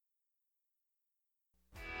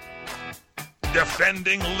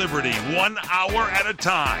defending liberty 1 hour at a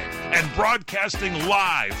time and broadcasting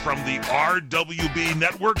live from the RWB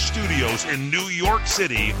Network studios in New York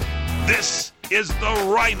City. This is the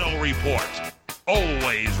Rhino Report.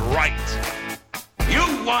 Always right. You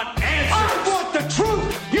want answers. I want the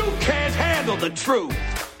truth. You can't handle the truth.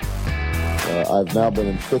 I've now been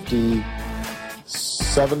in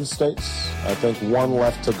 57 states. I think one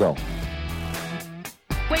left to go.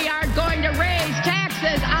 We are going to raise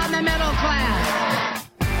taxes on the middle class.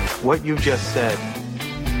 What you just said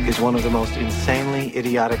is one of the most insanely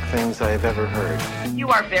idiotic things I have ever heard. You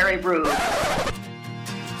are very rude.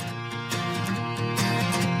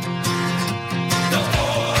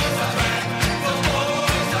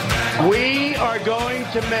 We are going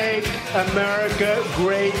to make America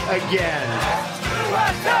great again.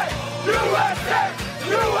 USA! USA!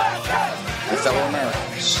 USA! Fellow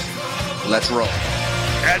Americans, let's roll.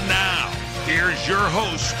 And now, here's your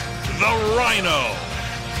host, the Rhino.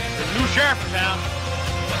 The new sheriff in town.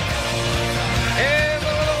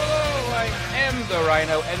 Hello, I am the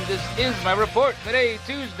Rhino, and this is my report today,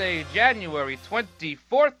 Tuesday, January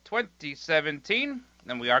 24th, 2017.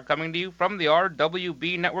 And we are coming to you from the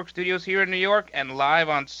RWB Network studios here in New York and live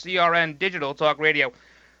on CRN Digital Talk Radio.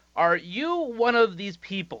 Are you one of these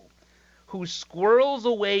people who squirrels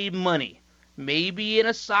away money, maybe in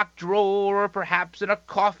a sock drawer or perhaps in a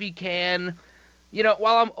coffee can? You know,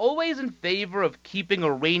 while I'm always in favor of keeping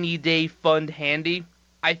a rainy day fund handy,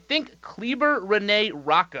 I think Kleber Renee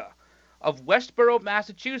Rocca of Westborough,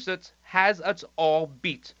 Massachusetts has us all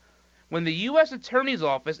beat. When the U.S. Attorney's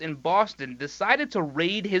Office in Boston decided to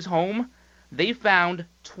raid his home, they found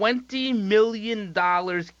 $20 million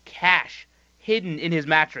cash hidden in his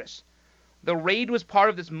mattress. The raid was part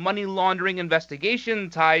of this money laundering investigation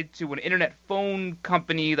tied to an internet phone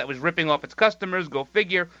company that was ripping off its customers, go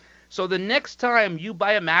figure. So the next time you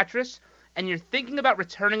buy a mattress and you're thinking about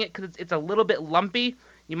returning it because it's a little bit lumpy,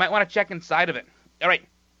 you might want to check inside of it. All right,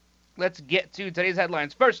 let's get to today's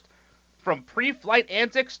headlines. First, from pre-flight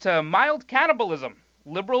antics to mild cannibalism,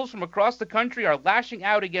 liberals from across the country are lashing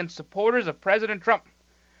out against supporters of President Trump.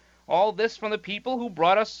 All this from the people who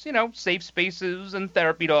brought us, safe spaces and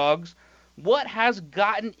therapy dogs. What has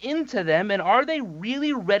gotten into them, and are they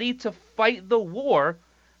really ready to fight the war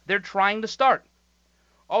they're trying to start?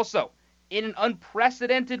 Also, in an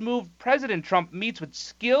unprecedented move, President Trump meets with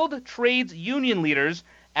skilled trades union leaders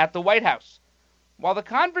at the White House. While the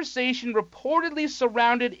conversation reportedly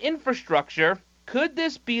surrounded infrastructure, could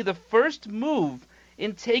this be the first move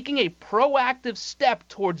in taking a proactive step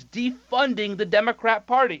towards defunding the Democrat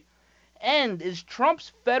Party? And is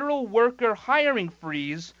Trump's federal worker hiring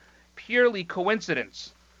freeze purely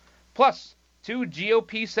coincidence? Plus, 2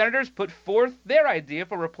 GOP senators put forth their idea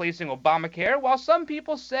for replacing Obamacare, while some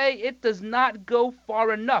people say it does not go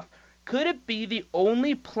far enough. Could it be the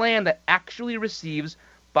only plan that actually receives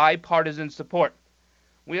bipartisan support?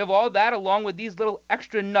 We have all that along with these little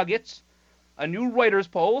extra nuggets. A new Reuters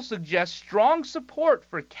poll suggests strong support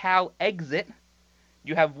for Cal exit.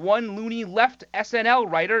 You have one loony left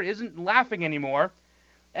SNL writer isn't laughing anymore.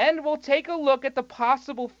 And we'll take a look at the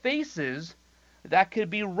possible faces that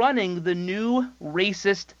could be running the new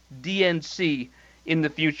racist DNC in the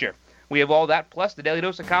future. We have all that plus the Daily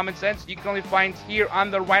Dose of Common Sense you can only find here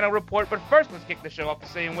on the Rhino Report. But first, let's kick the show off the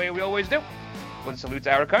same way we always do. We'll salute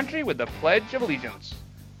our country with the Pledge of Allegiance.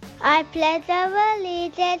 I pledge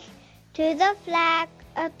allegiance to the flag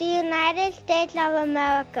of the United States of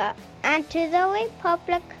America and to the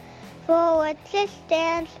republic for which it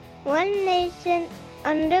stands, one nation,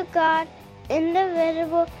 under God,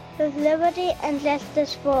 indivisible, with liberty and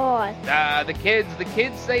justice for all. The kids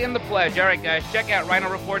saying the pledge. All right, guys, check out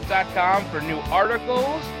rhinoreport.com for new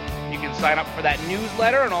articles. You can sign up for that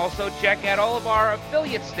newsletter and also check out all of our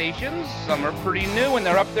affiliate stations. Some are pretty new and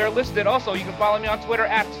they're up there listed. Also, you can follow me on Twitter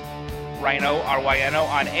at Rhino, R-Y-N-O,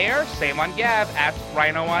 on air. Same on Gab, at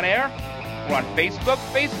Rhino on air. We're on Facebook,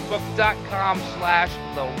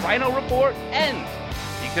 facebook.com/The Rhino Report. And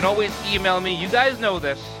you can always email me. You guys know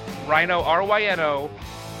this. Rhino, R-Y-N-O,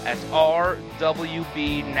 at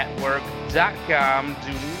rwbnetwork.com.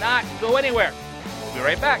 Do not go anywhere. We'll be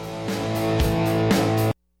right back.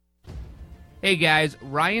 Hey guys,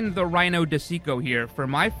 Ryan the Rhino DeSico here for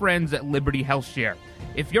my friends at Liberty HealthShare.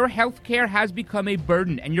 If your healthcare has become a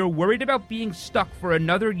burden and you're worried about being stuck for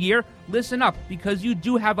another year, listen up, because you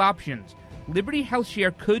do have options. Liberty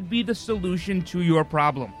HealthShare could be the solution to your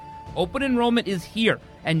problem. Open enrollment is here,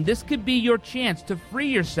 and this could be your chance to free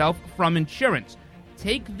yourself from insurance.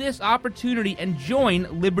 Take this opportunity and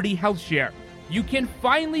join Liberty HealthShare. You can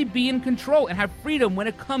finally be in control and have freedom when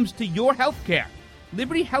it comes to your healthcare.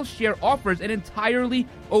 Liberty HealthShare offers an entirely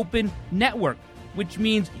open network, which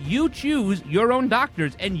means you choose your own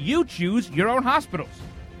doctors and you choose your own hospitals.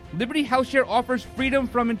 Liberty HealthShare offers freedom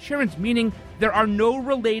from insurance, meaning there are no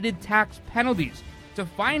related tax penalties. To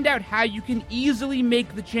find out how you can easily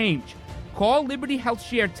make the change, call Liberty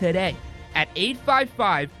HealthShare today at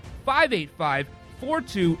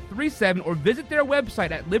 855-585-4237 or visit their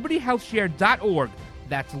website at libertyhealthshare.org.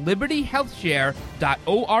 That's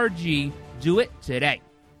libertyhealthshare.org. Do it today.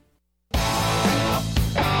 All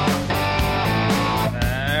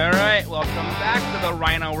right, welcome back to the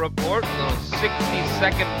Rhino Report. A little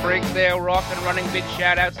 60-second break there. We're off and running. Big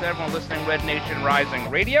shout-outs to everyone listening. Red Nation Rising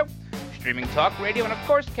Radio, Streaming Talk Radio, and of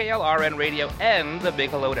course KLRN Radio, and a big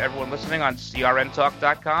hello to everyone listening on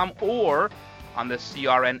crntalk.com or on the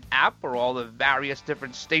CRN app or all the various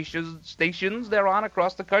different stations they're on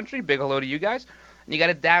across the country. Big hello to you guys. And you got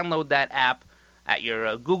to download that app at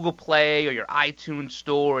your Google Play or your iTunes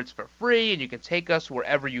store. It's for free, and you can take us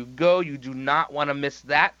wherever you go. You do not want to miss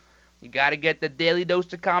that. You got to get the daily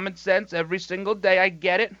dose of common sense every single day. I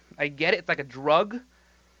get it. It's like a drug.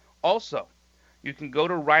 Also, you can go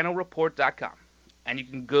to rhinoreport.com, and you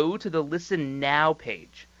can go to the Listen Now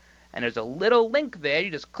page. And there's a little link there. You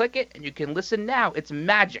just click it, and you can listen now. It's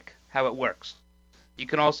magic how it works. You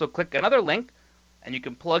can also click another link, and you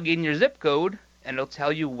can plug in your zip code, and it'll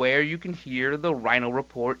tell you where you can hear the Rhino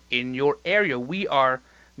Report in your area. We are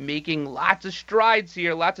making lots of strides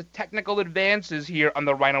here, lots of technical advances here on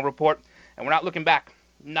the Rhino Report, and we're not looking back.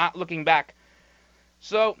 Not looking back.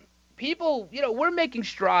 So, people, we're making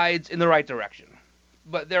strides in the right direction.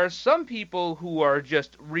 But there are some people who are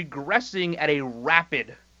just regressing at a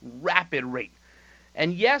rapid rate.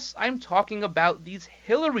 And yes, I'm talking about these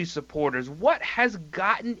Hillary supporters. What has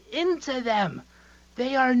gotten into them?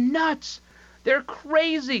 They are nuts. They're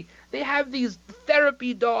crazy. They have these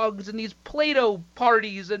therapy dogs and these Play-Doh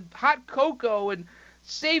parties and hot cocoa and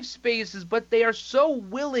safe spaces, but they are so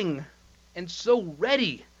willing and so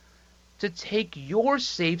ready to take your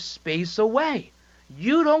safe space away.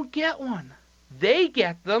 You don't get one. They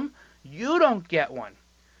get them. You don't get one.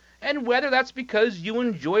 And whether that's because you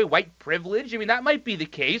enjoy white privilege, that might be the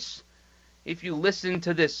case. If you listen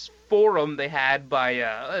to this forum they had by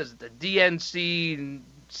the DNC,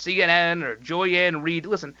 CNN, or Joy-Ann Reid,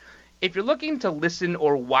 listen, if you're looking to listen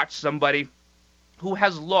or watch somebody who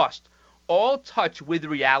has lost all touch with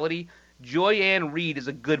reality, Joy-Ann Reid is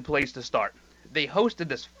a good place to start. They hosted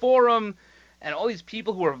this forum, and all these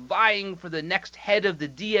people who are vying for the next head of the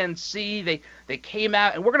DNC, they came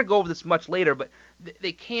out, and we're going to go over this much later, but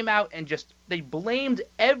they came out and they blamed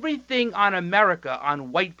everything on America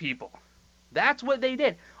on white people. That's what they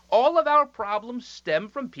did. All of our problems stem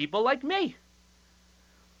from people like me,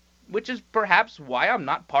 which is perhaps why I'm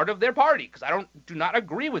not part of their party, because I do not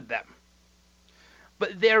agree with them.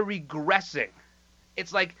 But they're regressing.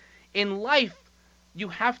 It's like in life, you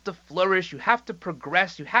have to flourish, you have to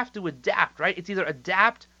progress, you have to adapt, right? It's either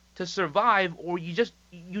adapt to survive, or you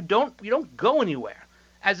don't go anywhere.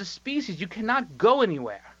 As a species, you cannot go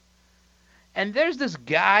anywhere. And there's this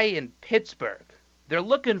guy in Pittsburgh. They're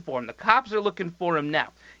looking for him. The cops are looking for him now.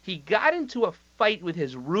 He got into a fight with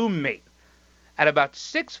his roommate at about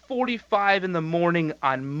 6:45 in the morning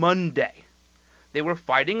on Monday. They were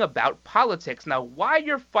fighting about politics. Now, why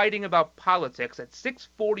you're fighting about politics at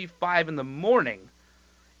 6:45 in the morning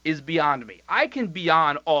is beyond me. I can be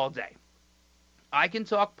on all day. I can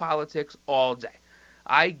talk politics all day.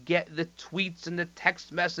 I get the tweets and the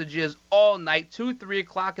text messages all night, 2, 3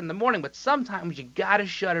 o'clock in the morning, but sometimes you gotta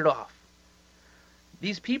shut it off.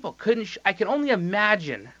 These people couldn't, I can only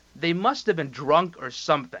imagine they must have been drunk or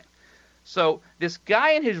something. So this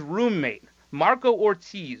guy and his roommate, Marco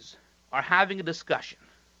Ortiz, are having a discussion,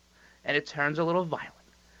 and it turns a little violent.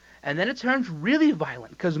 And then it turns really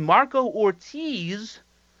violent, because Marco Ortiz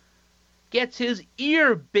gets his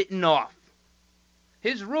ear bitten off.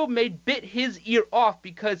 His roommate bit his ear off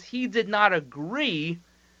because he did not agree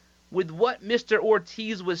with what Mr.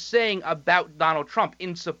 Ortiz was saying about Donald Trump,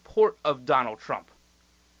 in support of Donald Trump.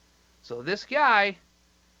 So this guy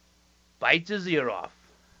bites his ear off.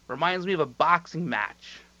 Reminds me of a boxing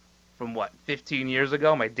match from, 15 years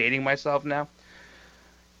ago? Am I dating myself now?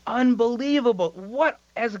 Unbelievable. What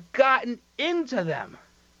has gotten into them?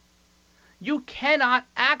 You cannot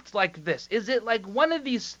act like this. Is it like one of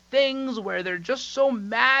these things where they're just so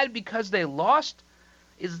mad because they lost?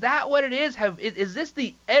 Is that what it is? Is this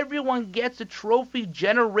the everyone gets a trophy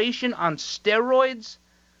generation on steroids?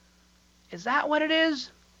 Is that what it is?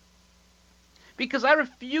 Because I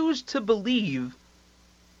refuse to believe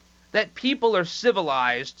that people are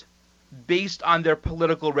civilized based on their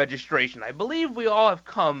political registration. I believe we all have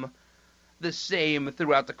come the same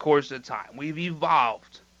throughout the course of time. We've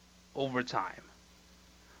evolved over time.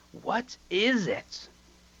 What is it?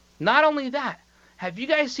 Not only that, have you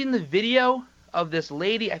guys seen the video of this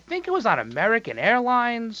lady? I think it was on American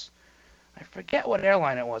Airlines. I forget what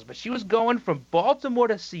airline it was, but she was going from Baltimore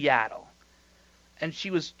to Seattle. And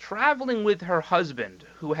she was traveling with her husband,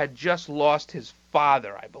 who had just lost his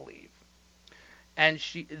father, I believe. And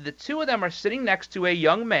the two of them are sitting next to a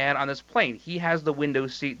young man on this plane. He has the window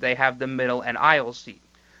seat, they have the middle and aisle seat.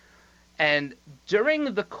 And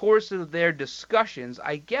during the course of their discussions,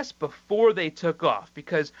 I guess before they took off,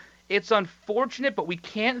 because it's unfortunate, but we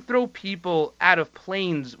can't throw people out of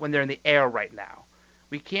planes when they're in the air right now.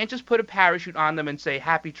 We can't just put a parachute on them and say,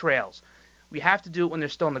 happy trails. We have to do it when they're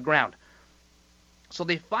still on the ground. So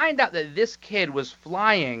they find out that this kid was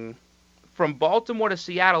flying from Baltimore to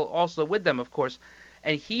Seattle, also with them, of course,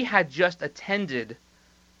 and he had just attended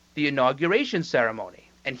the inauguration ceremony.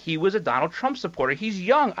 And he was a Donald Trump supporter. He's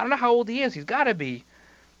young. I don't know how old he is. He's got to be,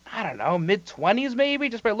 I don't know, mid-20s maybe,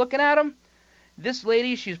 just by looking at him. This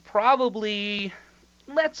lady, she's probably,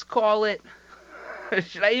 let's call it,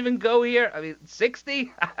 should I even go here? I mean,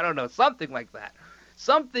 60? I don't know, something like that.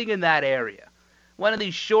 Something in that area. One of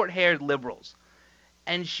these short-haired liberals.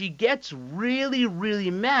 And she gets really, really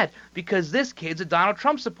mad because this kid's a Donald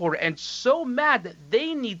Trump supporter, and so mad that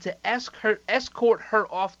they need to escort her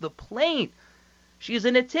off the plane. She's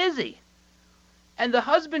in a tizzy. And the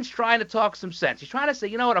husband's trying to talk some sense. He's trying to say,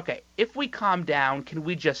 you know what, okay, if we calm down, can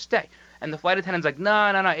we just stay? And the flight attendant's like,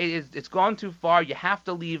 no, it's gone too far. You have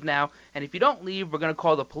to leave now. And if you don't leave, we're going to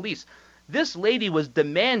call the police. This lady was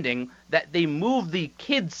demanding that they move the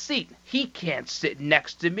kid's seat. He can't sit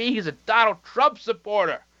next to me. He's a Donald Trump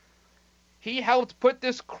supporter. He helped put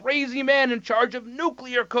this crazy man in charge of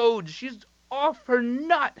nuclear codes. She's off her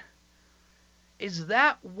nut. Is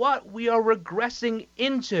that what we are regressing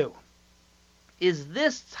into? Is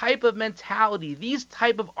this type of mentality, these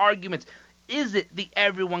type of arguments, is it the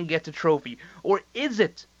everyone gets a trophy? Or is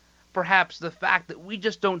it perhaps the fact that we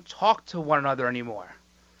just don't talk to one another anymore?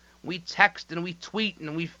 We text and we tweet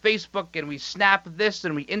and we Facebook and we snap this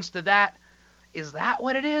and we Insta that. Is that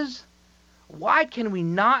what it is? Why can we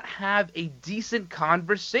not have a decent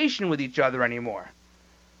conversation with each other anymore?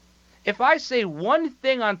 If I say one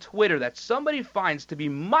thing on Twitter that somebody finds to be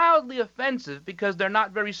mildly offensive because they're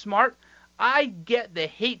not very smart, I get the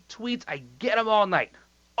hate tweets. I get them all night.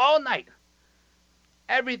 All night.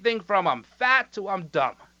 Everything from I'm fat to I'm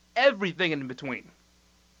dumb. Everything in between.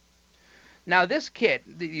 Now this kid,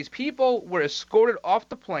 these people were escorted off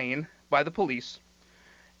the plane by the police,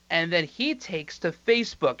 and then he takes to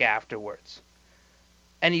Facebook afterwards.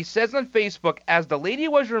 And he says on Facebook, as the lady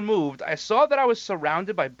was removed, I saw that I was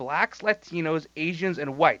surrounded by blacks, Latinos, Asians,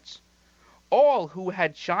 and whites, all who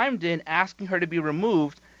had chimed in asking her to be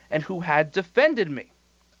removed and who had defended me.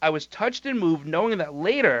 I was touched and moved knowing that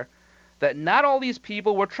later that not all these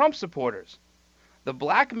people were Trump supporters. The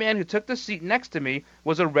black man who took the seat next to me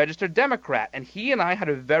was a registered Democrat, and he and I had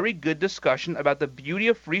a very good discussion about the beauty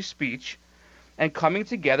of free speech and coming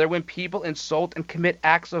together when people insult and commit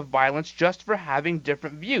acts of violence just for having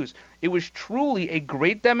different views. It was truly a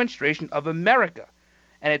great demonstration of America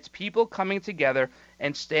and its people coming together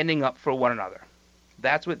and standing up for one another.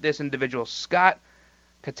 That's what this individual, Scott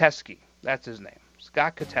Kateski, that's his name,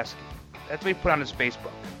 Scott Kateski. That's what he put on his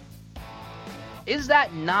Facebook. Is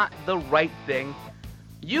that not the right thing?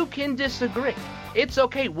 You can disagree. It's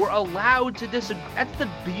okay. We're allowed to disagree. That's the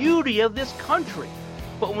beauty of this country.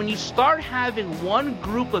 But when you start having one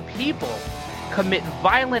group of people commit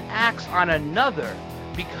violent acts on another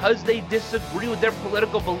because they disagree with their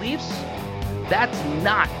political beliefs, that's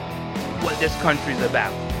not what this country's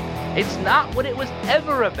about. It's not what it was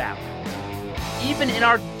ever about. Even in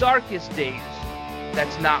our darkest days,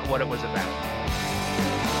 that's not what it was about.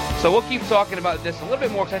 So we'll keep talking about this a little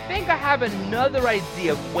bit more because I think I have another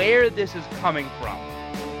idea of where this is coming from.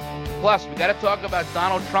 Plus, we got to talk about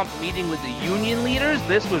Donald Trump meeting with the union leaders.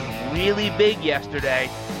 This was really big yesterday.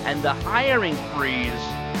 And the hiring freeze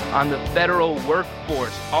on the federal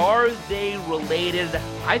workforce. Are they related?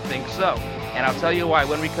 I think so. And I'll tell you why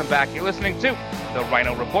when we come back. You're listening to The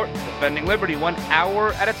Rhino Report, defending liberty 1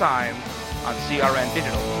 hour at a time on CRN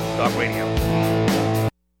Digital Talk Radio.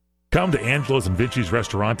 Come to Angelo's and Vinci's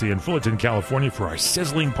Restaurante in Fullerton, California for our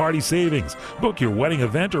sizzling party savings. Book your wedding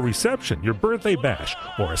event or reception, your birthday bash,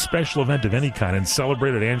 or a special event of any kind and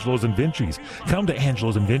celebrate at Angelo's and Vinci's. Come to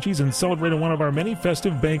Angelo's and Vinci's and celebrate in one of our many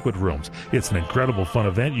festive banquet rooms. It's an incredible fun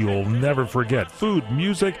event you'll never forget. Food,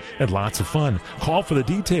 music, and lots of fun. Call for the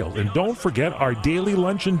details, and don't forget our daily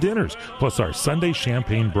lunch and dinners, plus our Sunday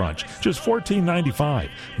champagne brunch. Just $14.95.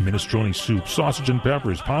 Minestrone soup, sausage and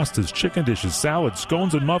peppers, pastas, chicken dishes, salads,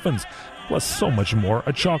 scones, and muffins. Plus so much more,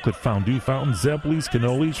 a chocolate fondue fountain, Zeppelis,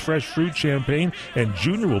 cannolis, fresh fruit, champagne, and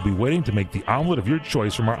Junior will be waiting to make the omelet of your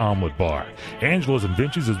choice from our omelet bar. Angelo's and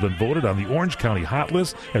Vinci's has been voted on the Orange County Hot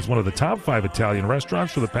List as one of the top 5 Italian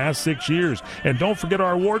restaurants for the past 6 years. And don't forget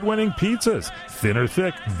our award-winning pizzas. Thin or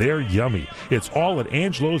thick, they're yummy. It's all at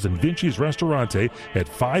Angelo's and Vinci's Restaurante at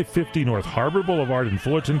 550 North Harbor Boulevard in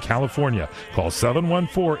Fullerton, California. Call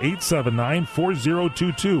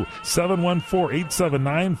 714-879-4022,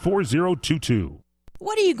 714-879-4022.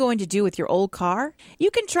 What are you going to do with your old car? You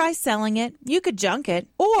can try selling it, you could junk it,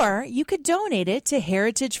 or you could donate it to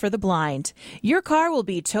Heritage for the Blind. Your car will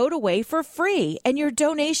be towed away for free, and your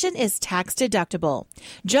donation is tax deductible.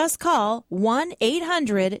 Just call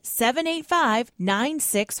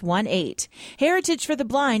 1-800-785-9618. Heritage for the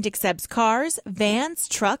Blind accepts cars, vans,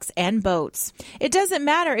 trucks, and boats. It doesn't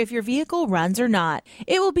matter if your vehicle runs or not.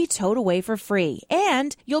 It will be towed away for free,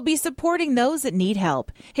 and you'll be supporting those that need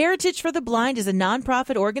help. Heritage for the Blind is a nonprofit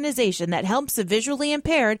organization that helps the visually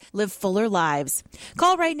impaired live fuller lives.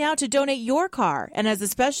 Call right now to donate your car, and as a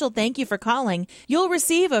special thank you for calling, you'll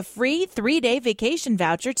receive a free 3-day vacation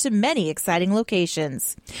voucher to many exciting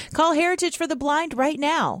locations. Call Heritage for the Blind right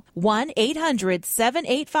now,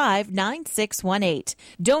 1-800-785-9618.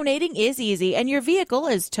 Donating is easy, and your vehicle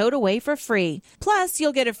is towed away for free. Plus,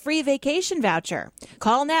 you'll get a free vacation voucher.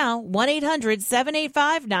 Call now,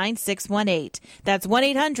 1-800-785-9618. That's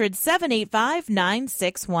 1-800-785-9618.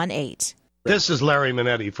 This is Larry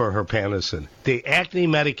Minetti for Herpanacin, the acne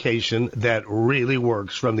medication that really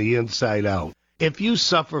works from the inside out. If you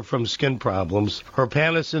suffer from skin problems,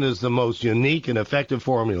 Herpanacin is the most unique and effective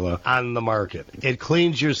formula on the market. It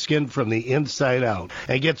cleans your skin from the inside out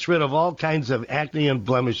and gets rid of all kinds of acne and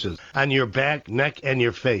blemishes on your back, neck, and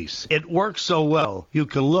your face. It works so well, you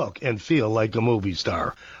can look and feel like a movie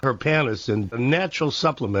star. Herpanacin, a natural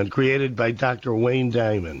supplement created by Dr. Wayne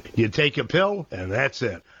Diamond. You take a pill, and that's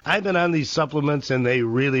it. I've been on these supplements, and they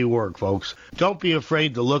really work, folks. Don't be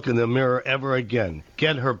afraid to look in the mirror ever again.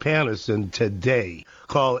 Get Herpanacin today.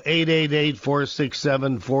 Call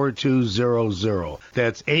 888-467-4200.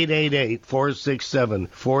 That's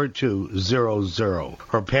 888-467-4200.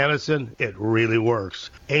 Herpanacin, it really works.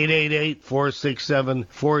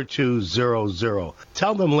 888-467-4200.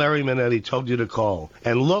 Tell them Larry Minetti told you to call.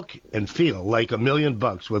 And look and feel like $1 million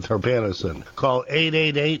with Herpanacin. Call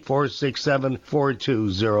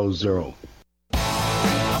 888-467-4200.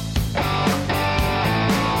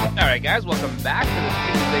 All right, guys, welcome back to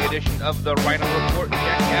this Tuesday edition of the Rhino Report.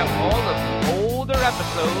 Check out all of the older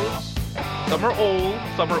episodes. Some are old,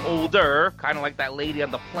 some are older, kind of like that lady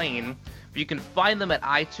on the plane. But you can find them at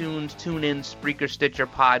iTunes, TuneIn, Spreaker, Stitcher,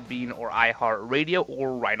 Podbean, or iHeartRadio, or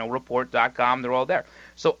RhinoReport.com. They're all there.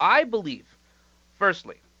 So I believe,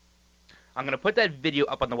 firstly, I'm going to put that video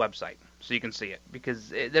up on the website so you can see it, because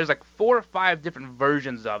there's like 4 or 5 different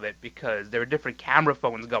versions of it because there are different camera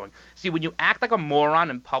phones going. See, when you act like a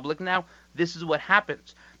moron in public now, this is what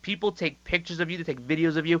happens. People take pictures of you, they take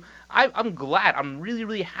videos of you. I'm glad, I'm really,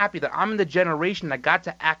 really happy that I'm in the generation that got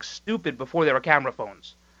to act stupid before there were camera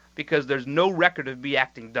phones, because there's no record of me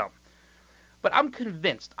acting dumb. But I'm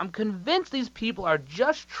convinced these people are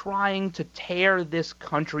just trying to tear this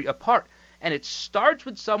country apart. And it starts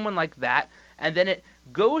with someone like that, and then it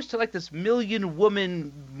goes to like this Million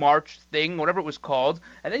Woman March thing, whatever it was called,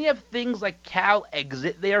 and then you have things like Cal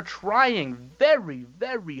Exit. They are trying very,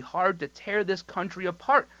 very hard to tear this country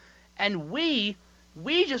apart. And we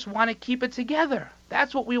just want to keep it together.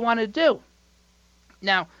 That's what we want to do.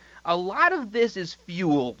 Now, a lot of this is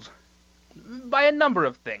fueled by a number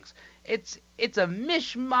of things. It's a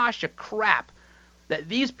mishmash of crap that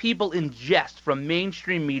these people ingest from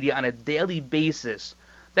mainstream media on a daily basis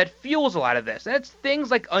that fuels a lot of this. And it's things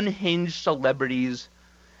like unhinged celebrities.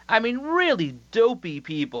 I mean, really dopey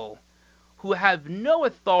people who have no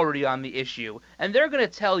authority on the issue, and they're going to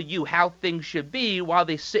tell you how things should be while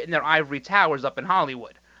they sit in their ivory towers up in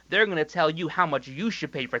Hollywood. They're going to tell you how much you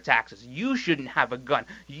should pay for taxes. You shouldn't have a gun.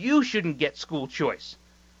 You shouldn't get school choice.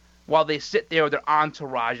 While they sit there with their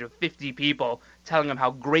entourage of 50 people telling them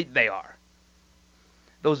how great they are.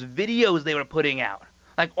 Those videos they were putting out.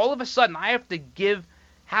 Like, all of a sudden, I have to give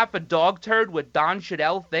half a dog turd what Don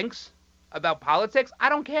Cheadle thinks about politics? I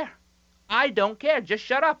don't care. I don't care. Just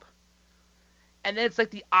shut up. And then it's like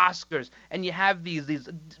the Oscars, and you have these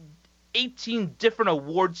 18 different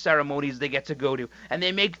award ceremonies they get to go to, and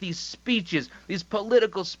they make these speeches, these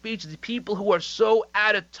political speeches, people who are so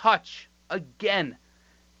out of touch, again,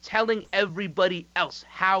 telling everybody else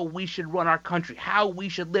how we should run our country, how we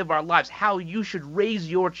should live our lives, how you should raise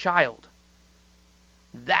your child.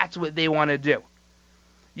 That's what they want to do.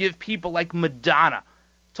 You have people like Madonna.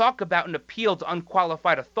 Talk about an appeal to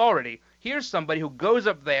unqualified authority. Here's somebody who goes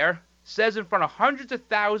up there, says in front of hundreds of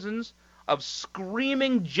thousands of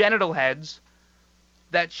screaming genital heads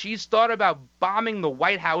that she's thought about bombing the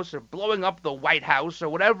White House or blowing up the White House or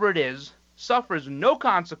whatever it is, suffers no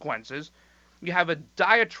consequences. You have a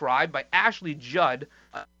diatribe by Ashley Judd,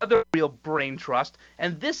 another real brain trust,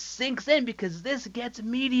 and this sinks in because this gets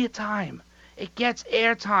media time. It gets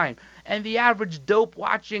airtime. And the average dope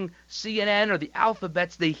watching CNN or the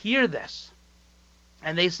alphabets, they hear this.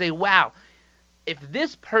 And they say, wow, if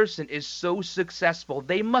this person is so successful,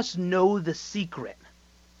 they must know the secret.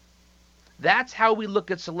 That's how we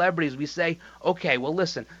look at celebrities. We say, okay, well,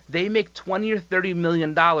 listen, they make $20 or $30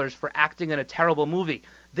 million for acting in a terrible movie.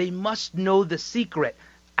 They must know the secret.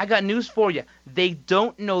 I got news for you. They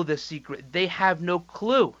don't know the secret. They have no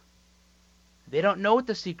clue. They don't know what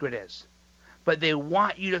the secret is. But they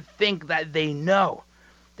want you to think that they know.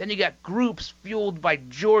 Then you got groups fueled by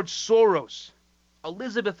George Soros,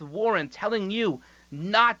 Elizabeth Warren telling you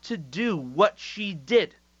not to do what she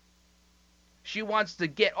did. She wants to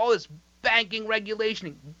get all this banking regulation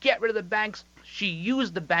and get rid of the banks. She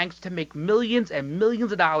used the banks to make millions and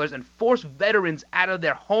millions of dollars and force veterans out of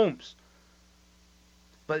their homes.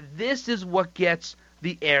 But this is what gets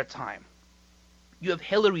the airtime. You have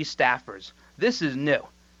Hillary staffers. This is new.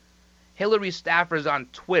 Hillary staffers on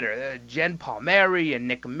Twitter, Jen Palmieri and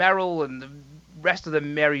Nick Merrill and the rest of the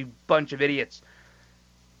merry bunch of idiots,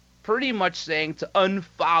 pretty much saying to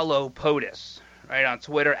unfollow POTUS, right, on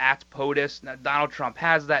Twitter, at POTUS. Now, Donald Trump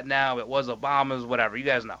has that now. It was Obama's, whatever. You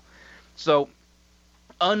guys know. So,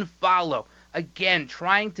 unfollow. Again,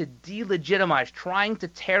 trying to delegitimize, trying to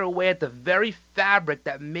tear away at the very fabric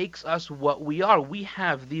that makes us what we are. We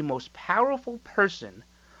have the most powerful person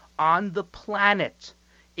on the planet,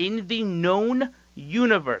 in the known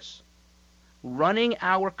universe, running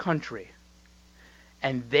our country.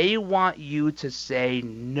 And they want you to say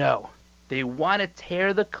no. They want to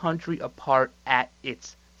tear the country apart at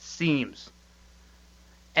its seams.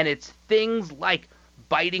 And it's things like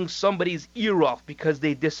biting somebody's ear off because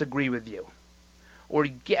they disagree with you. Or,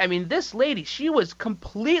 I mean, this lady, she was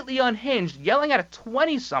completely unhinged, yelling at a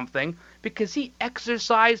 20-something because he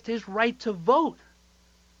exercised his right to vote.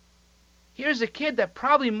 Here's a kid that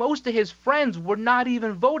probably most of his friends were not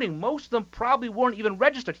even voting. Most of them probably weren't even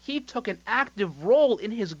registered. He took an active role in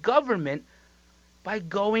his government by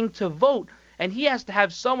going to vote. And he has to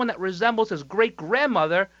have someone that resembles his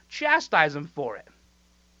great-grandmother chastise him for it.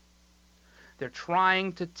 They're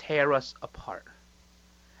trying to tear us apart.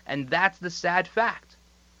 And that's the sad fact.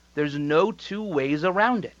 There's no two ways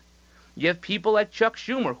around it. You have people like Chuck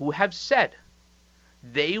Schumer who have said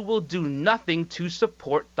they will do nothing to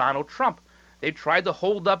support Donald Trump. They tried to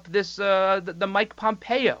hold up this the Mike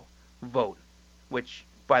Pompeo vote, which,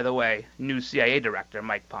 by the way, new CIA director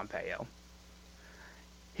Mike Pompeo.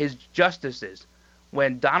 His justices,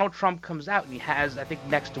 when Donald Trump comes out and he has, I think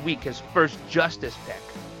next week, his first justice pick,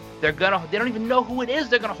 they don't even know who it is.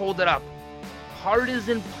 They're gonna hold it up.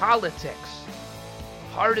 Partisan politics.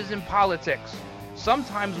 Partisan politics.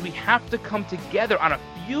 Sometimes we have to come together on a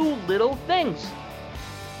few little things.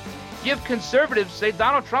 You have conservatives say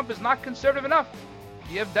Donald Trump is not conservative enough.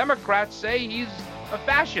 You have Democrats say he's a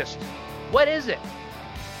fascist. What is it?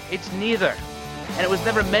 It's neither. And it was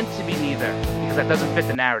never meant to be neither, because that doesn't fit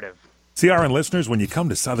the narrative. CRN listeners, when you come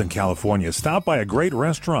to Southern California, stop by a great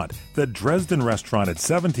restaurant, the Dresden Restaurant at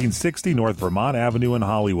 1760 North Vermont Avenue in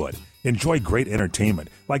Hollywood. Enjoy great entertainment,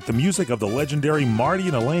 like the music of the legendary Marty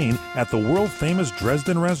and Elaine at the world-famous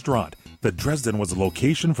Dresden Restaurant. The Dresden was a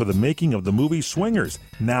location for the making of the movie Swingers.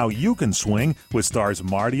 Now you can swing with stars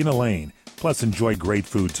Marty and Elaine. Plus, enjoy great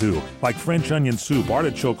food, too, like French onion soup,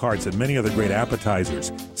 artichoke hearts, and many other great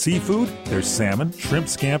appetizers. Seafood, there's salmon, shrimp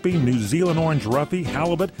scampi, New Zealand orange roughy,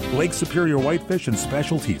 halibut, Lake Superior whitefish, and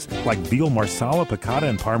specialties like veal marsala, piccata,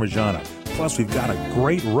 and parmigiana. Plus, we've got a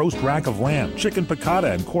great roast rack of lamb, chicken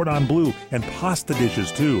piccata, and cordon bleu, and pasta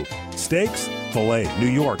dishes, too. Steaks, filet, New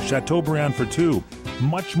York, Chateaubriand for two.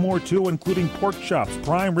 Much more, too, including pork chops,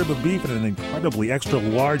 prime rib of beef, and an incredibly extra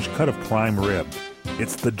large cut of prime rib.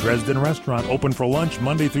 It's the Dresden Restaurant, open for lunch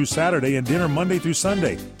Monday through Saturday and dinner Monday through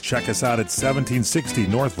Sunday. Check us out at 1760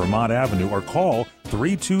 North Vermont Avenue or call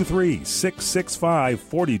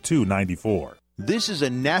 323-665-4294. This is a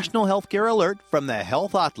national healthcare alert from the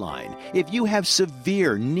Health Hotline. If you have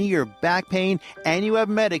severe knee or back pain and you have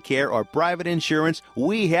Medicare or private insurance,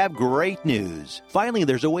 we have great news. Finally,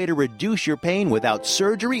 there's a way to reduce your pain without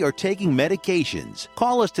surgery or taking medications.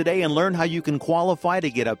 Call us today and learn how you can qualify to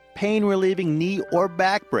get a pain-relieving knee or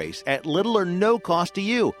back brace at little or no cost to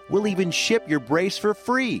you. We'll even ship your brace for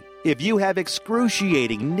free. If you have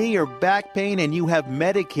excruciating knee or back pain and you have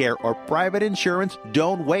Medicare or private insurance,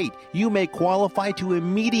 don't wait. You may qualify to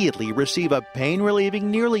immediately receive a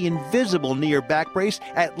pain-relieving, nearly invisible knee or back brace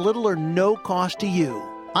at little or no cost to you.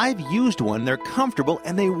 I've used one, they're comfortable,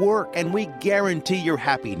 and they work, and we guarantee your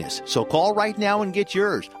happiness. So call right now and get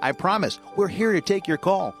yours. I promise, we're here to take your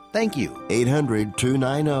call. Thank you.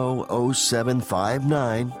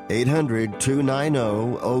 800-290-0759.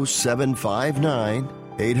 800-290-0759.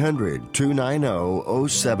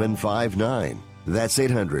 800-290-0759. That's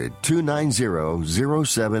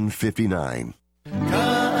 800-290-0759.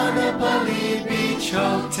 Kaanapali Beach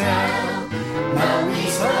Hotel,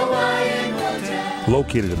 Maui's Hawaiian Hotel.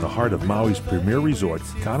 Located in the heart of Maui's premier resort,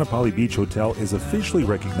 Kaanapali Beach Hotel is officially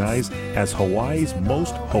recognized as Hawaii's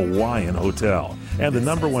most Hawaiian hotel and the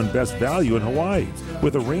 #1 best value in Hawaii.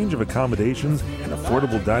 With a range of accommodations and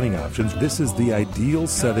affordable dining options, this is the ideal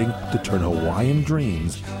setting to turn Hawaiian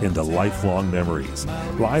dreams into lifelong memories.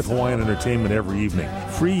 Live Hawaiian entertainment every evening,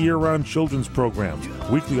 free year-round children's programs,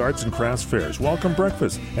 weekly arts and crafts fairs, welcome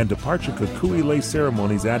breakfast, and departure kukui lei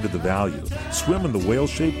ceremonies add to the value. Swim in the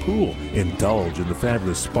whale-shaped pool, indulge in the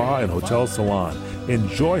fabulous spa and hotel salon.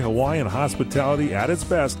 Enjoy Hawaiian hospitality at its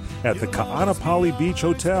best at the Kaanapali Beach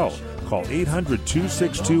Hotel. Call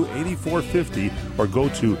 800-262-8450 or go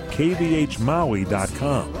to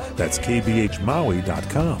kbhmaui.com. That's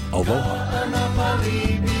kbhmaui.com. Aloha.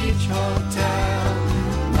 Kaanapali Beach Hotel,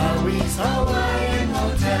 Maui's Hawaiian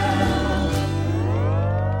Hotel.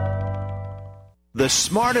 The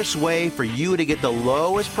smartest way for you to get the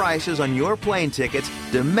lowest prices on your plane tickets,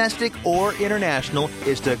 domestic or international,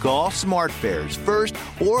 is to call SmartFares first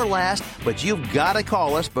or last, but you've got to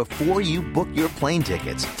call us before you book your plane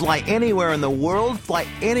tickets. Fly anywhere in the world, fly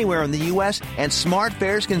anywhere in the U.S., and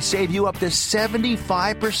SmartFares can save you up to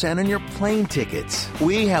 75% on your plane tickets.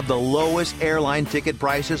 We have the lowest airline ticket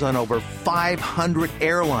prices on over 500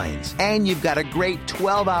 airlines, and you've got a great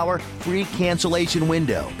 12-hour free cancellation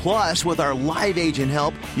window. Plus, with our live agent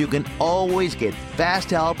help, you can always get fast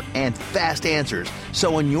help and fast answers.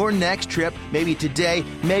 So on your next trip, maybe today,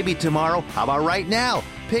 maybe tomorrow, how about right now?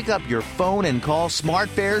 Pick up your phone and call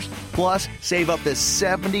SmartFares, plus save up to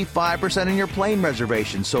 75% on your plane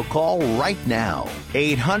reservation. So call right now.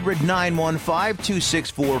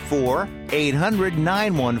 800-915-2644.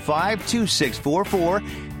 800-915-2644.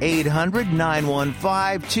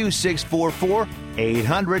 800-915-2644.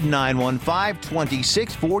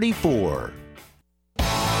 800-915-2644.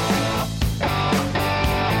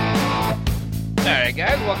 Alright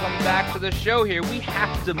guys, welcome back to the show here. We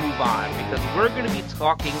have to move on because we're going to be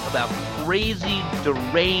talking about crazy,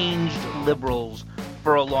 deranged liberals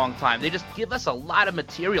for a long time. They just give us a lot of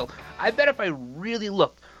material. I bet if I really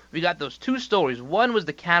looked, we got those two stories. One was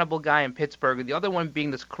the cannibal guy in Pittsburgh, and the other one being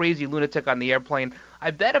this crazy lunatic on the airplane. I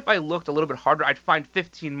bet if I looked a little bit harder, I'd find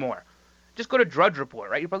 15 more. Just go to Drudge Report,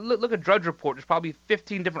 right? You probably look at Drudge Report. There's probably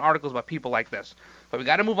 15 different articles about people like this. But we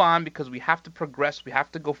got to move on because we have to progress. We have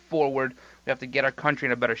to go forward. We have to get our country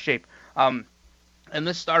in a better shape. And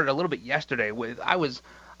this started a little bit yesterday with I was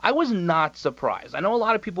not surprised. I know a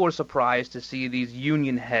lot of people were surprised to see these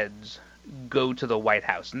union heads go to the White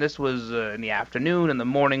House. And this was in the afternoon, in the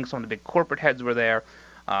morning. Some of the big corporate heads were there,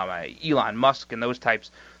 Elon Musk and those types.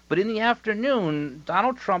 But in the afternoon,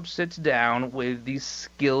 Donald Trump sits down with these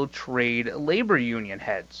skilled trade labor union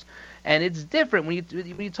heads. And it's different. When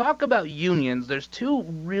you talk about unions, there's two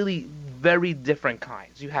really very different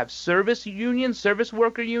kinds. You have service unions, service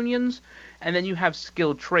worker unions, and then you have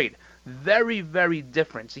skilled trade. Very, very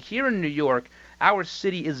different. So here in New York, our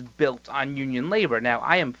city is built on union labor. Now,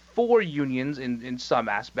 I am for unions in some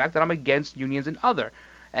aspect, and I'm against unions in other.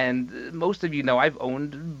 And most of you know I've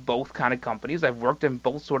owned both kind of companies. I've worked in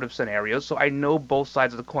both sort of scenarios, so I know both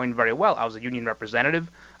sides of the coin very well. I was a union representative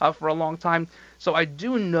for a long time, so I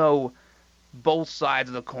do know both sides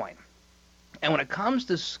of the coin. And when it comes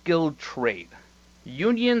to skilled trade,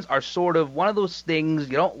 unions are sort of one of those things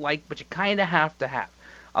you don't like, but you kind of have to have.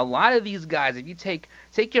 A lot of these guys, if you take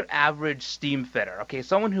your average steam fitter, okay,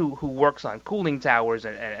 someone who works on cooling towers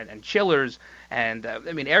and chillers and,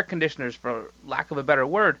 air conditioners, for lack of a better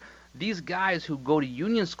word, these guys who go to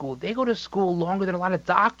union school, they go to school longer than a lot of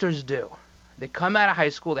doctors do. They come out of high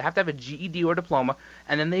school, they have to have a GED or diploma,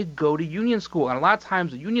 and then they go to union school. And a lot of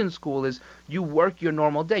times the union school is you work your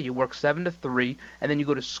normal day. You work 7 to 3, and then you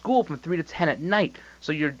go to school from 3 to 10 at night.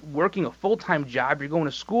 So you're working a full-time job. You're going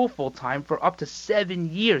to school full-time for up to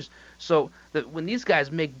 7 years. So when these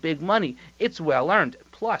guys make big money, it's well-earned.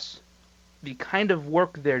 Plus, the kind of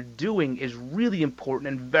work they're doing is really important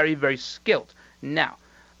and very, very skilled. Now,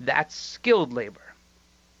 that's skilled labor.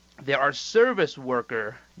 There are service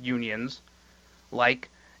worker unions like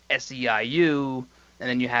SEIU, and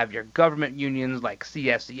then you have your government unions like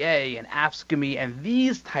CSEA and AFSCME and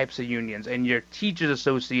these types of unions, and your teachers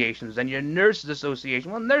associations and your nurses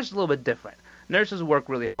association. Well, nurses are a little bit different. Nurses work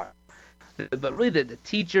really hard. But really the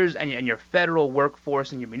teachers and your federal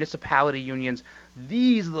workforce and your municipality unions,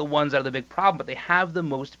 these are the ones that are the big problem, but they have the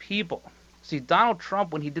most people. See, Donald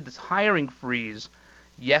Trump, when he did this hiring freeze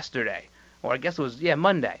yesterday, or I guess it was,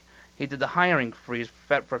 Monday, he did the hiring freeze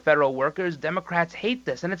for federal workers. Democrats hate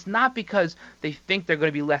this, and it's not because they think they're going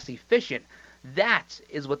to be less efficient. That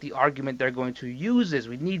is what the argument they're going to use is.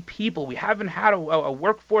 We need people. We haven't had a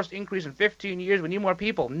workforce increase in 15 years. We need more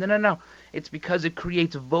people. No. It's because it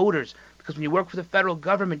creates voters. Because when you work for the federal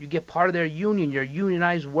government, you get part of their union. You're a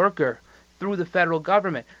unionized worker through the federal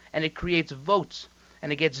government, and it creates votes.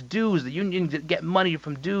 And it gets dues. The unions get money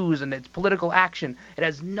from dues, and it's political action. It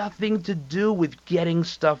has nothing to do with getting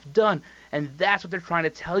stuff done. And that's what they're trying to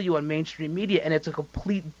tell you on mainstream media, and it's a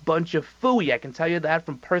complete bunch of phooey. I can tell you that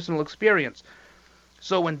from personal experience.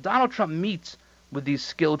 So when Donald Trump meets with these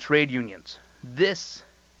skilled trade unions, this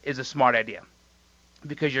is a smart idea.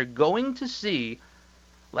 Because you're going to see,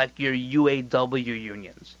 like your UAW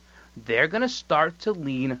unions, they're going to start to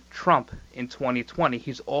lean Trump in 2020.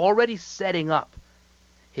 He's already setting up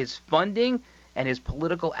his funding and his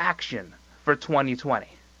political action for 2020.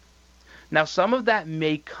 Now, some of that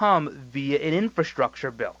may come via an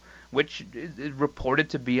infrastructure bill, which is reported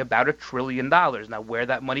to be about $1 trillion. Now, where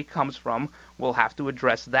that money comes from, we'll have to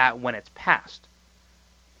address that when it's passed.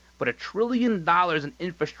 But $1 trillion in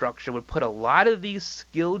infrastructure would put a lot of these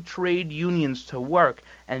skilled trade unions to work,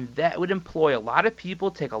 and that would employ a lot of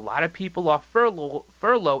people, take a lot of people off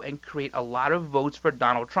furlough, and create a lot of votes for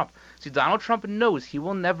Donald Trump. See, Donald Trump knows he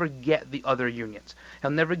will never get the other unions.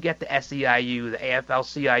 He'll never get the SEIU, the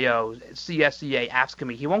AFL-CIO, CSEA,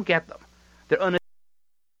 AFSCME. He won't get them. They're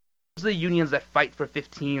the unions that fight for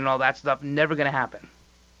 15 and all that stuff. Never going to happen.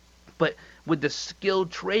 But with the skilled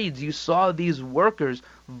trades, you saw these workers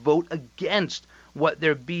vote against what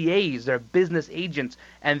their BAs, their business agents,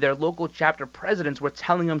 and their local chapter presidents were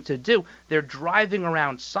telling them to do. They're driving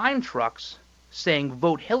around sign trucks saying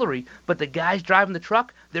vote Hillary, but the guys driving the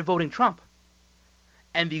truck, they're voting Trump.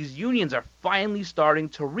 And these unions are finally starting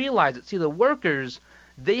to realize it. See, the workers,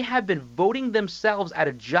 they have been voting themselves out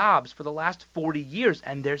of jobs for the last 40 years,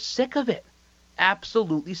 and they're sick of it.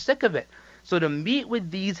 Absolutely sick of it. So to meet with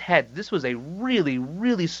these heads, this was a really,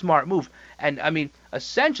 really smart move. And, I mean,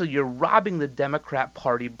 essentially you're robbing the Democrat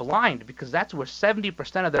Party blind, because that's where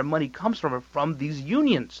 70% of their money comes from these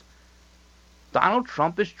unions. Donald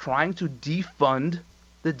Trump is trying to defund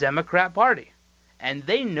the Democrat Party. And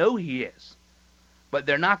they know he is. But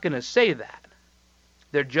they're not going to say that.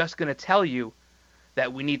 They're just going to tell you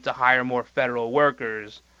that we need to hire more federal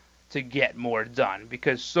workers to get more done.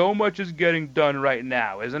 Because so much is getting done right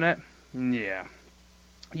now, isn't it? Yeah.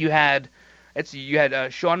 You had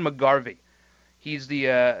Sean McGarvey. He's the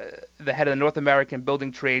head of the North American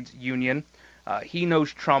Building Trades Union. He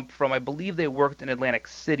knows Trump from, I believe they worked in Atlantic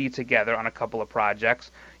City together on a couple of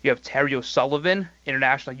projects. You have Terry O'Sullivan,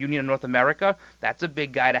 International Union of North America. That's a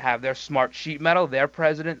big guy to have there. Smart Sheet Metal, their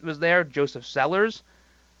president was there. Joseph Sellers.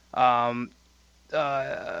 United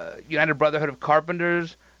Brotherhood of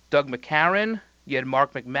Carpenters, Doug McCarron. You had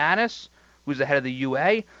Mark McManus, who's the head of the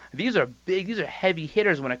UA. These are heavy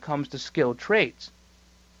hitters when it comes to skilled trades.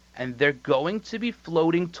 And they're going to be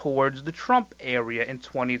floating towards the Trump area in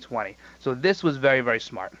 2020. So this was very, very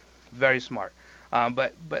smart. Very smart.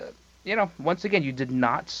 But you know, once again, you did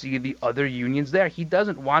not see the other unions there. He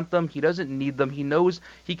doesn't want them. He doesn't need them. He knows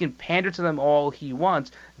he can pander to them all he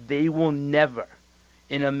wants. They will never,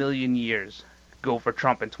 in a million years, go for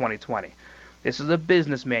Trump in 2020. This is a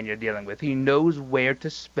businessman you're dealing with. He knows where to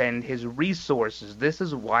spend his resources. This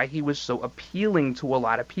is why he was so appealing to a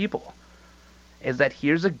lot of people. Is that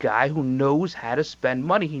here's a guy who knows how to spend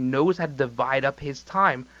money. He knows how to divide up his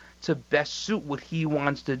time to best suit what he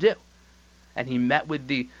wants to do. And he met with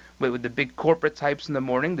the big corporate types in the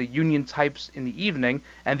morning, the union types in the evening,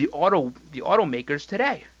 and the automakers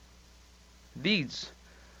today. These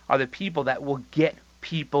are the people that will get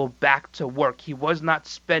people back to work. He was not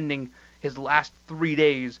spending his last 3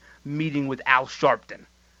 days meeting with Al Sharpton.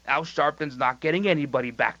 Al Sharpton's not getting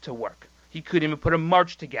anybody back to work. He couldn't even put a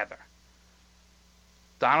march together.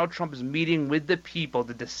 Donald Trump is meeting with the people,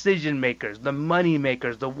 the decision makers, the money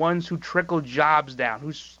makers, the ones who trickle jobs down,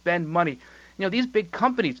 who spend money. You know, these big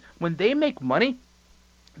companies, when they make money,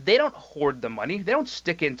 they don't hoard the money. They don't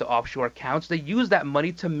stick it into offshore accounts. They use that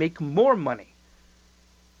money to make more money.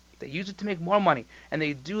 They use it to make more money. And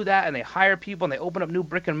they do that, and they hire people, and they open up new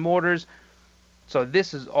brick and mortars. So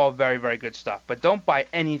this is all very, very good stuff. But don't buy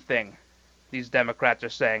anything these Democrats are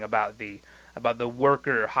saying about the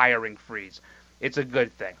worker hiring freeze. It's a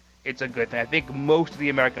good thing. It's a good thing. I think most of the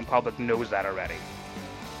American public knows that already.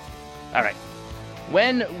 All right.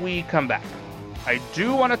 When we come back, I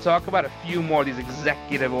do want to talk about a few more of these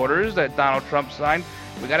executive orders that Donald Trump signed.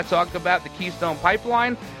 We got to talk about the Keystone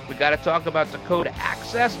Pipeline. We got to talk about Dakota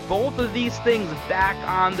Access. Both of these things back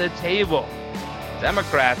on the table.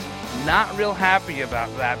 Democrats not real happy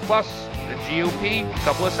about that. Plus, the GOP, a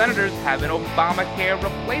couple of senators, have an Obamacare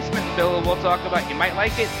replacement bill we'll talk about. You might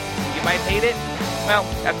like it. You might hate it. Well,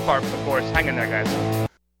 that's part of the course. Hang in there, guys.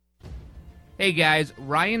 Hey guys,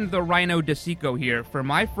 Ryan the Rhino DeSico here for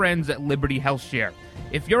my friends at Liberty HealthShare.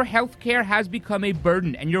 If your healthcare has become a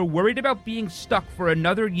burden and you're worried about being stuck for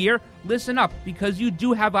another year, listen up, because you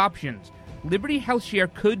do have options. Liberty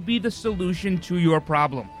HealthShare could be the solution to your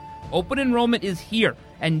problem. Open enrollment is here,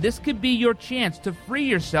 and this could be your chance to free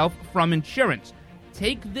yourself from insurance.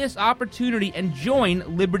 Take this opportunity and join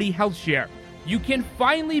Liberty HealthShare. You can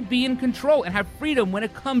finally be in control and have freedom when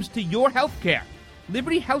it comes to your healthcare.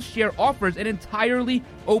 Liberty HealthShare offers an entirely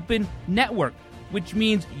open network, which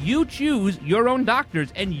means you choose your own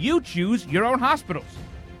doctors and you choose your own hospitals.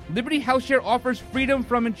 Liberty HealthShare offers freedom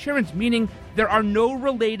from insurance, meaning there are no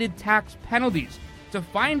related tax penalties. To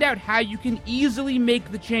find out how you can easily make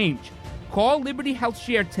the change, call Liberty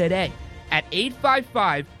HealthShare today at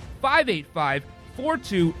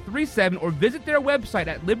 855-585-4237 or visit their website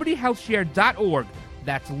at libertyhealthshare.org.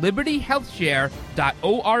 That's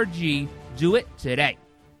libertyhealthshare.org. Do it today.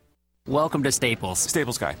 Welcome to Staples.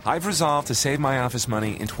 Staples Guy. I've resolved to save my office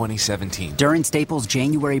money in 2017. During Staples'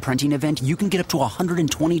 January printing event, you can get up to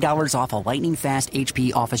 $120 off a lightning-fast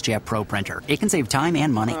HP OfficeJet Pro printer. It can save time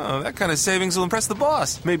and money. Oh, that kind of savings will impress the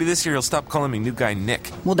boss. Maybe this year he'll stop calling me New Guy Nick.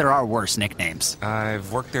 Well, there are worse nicknames.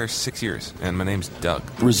 I've worked there 6 years, and my name's Doug.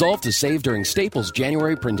 Resolve to save during Staples'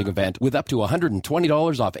 January printing event with up to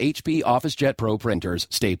 $120 off HP OfficeJet Pro printers.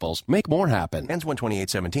 Staples. Make more happen. Ends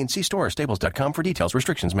 1/28/17. See store or staples.com for details.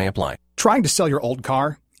 Restrictions may apply. Trying to sell your old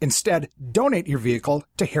car? Instead, donate your vehicle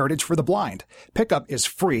to Heritage for the Blind. Pickup is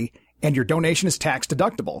free, and your donation is tax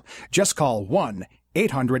deductible. Just call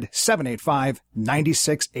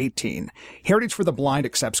 1-800-785-9618. Heritage for the Blind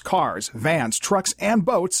accepts cars, vans, trucks, and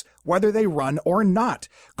boats, whether they run or not.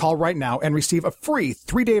 Call right now and receive a free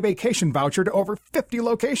 3-day vacation voucher to over 50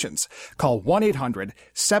 locations. Call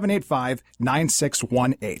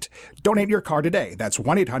 1-800-785-9618. Donate your car today. That's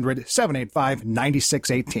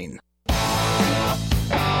 1-800-785-9618.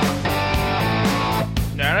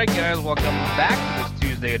 All right, guys, welcome back to this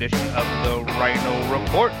Tuesday edition of the Rhino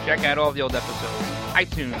Report. Check out all the old episodes.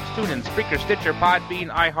 iTunes, TuneIn, Spreaker, Stitcher,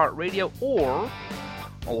 Podbean, iHeartRadio, or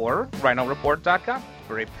RhinoReport.com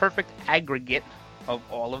for a perfect aggregate of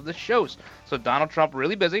all of the shows. So Donald Trump,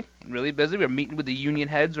 really busy. We're meeting with the union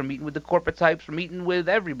heads. We're meeting with the corporate types. We're meeting with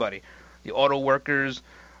everybody. The auto workers,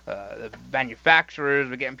 the manufacturers.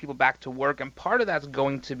 We're getting people back to work. And part of that's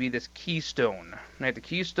going to be this Keystone. Right? The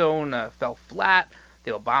Keystone fell flat.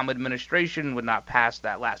 The Obama administration would not pass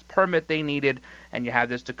that last permit they needed, and you have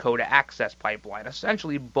this Dakota Access Pipeline,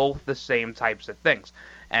 essentially both the same types of things.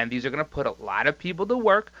 And these are going to put a lot of people to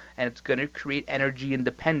work, and it's going to create energy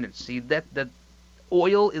independence. See, that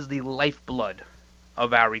oil is the lifeblood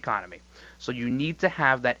of our economy. So you need to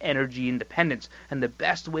have that energy independence, and the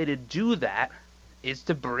best way to do that is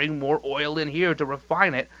to bring more oil in here to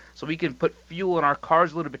refine it so we can put fuel in our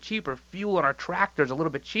cars a little bit cheaper, fuel in our tractors a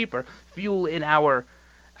little bit cheaper, fuel in our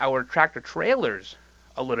tractor trailers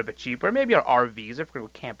a little bit cheaper, maybe our RVs if we're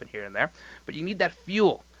camping here and there. But you need that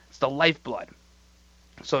fuel. It's the lifeblood.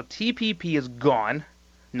 So TPP is gone,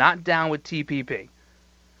 not down with TPP.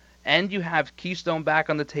 And you have Keystone back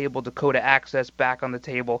on the table, Dakota Access back on the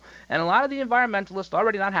table, and a lot of the environmentalists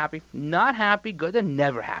already not happy. Not happy, good, they're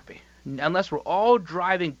never happy. Unless we're all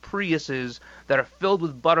driving Priuses that are filled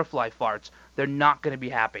with butterfly farts, they're not going to be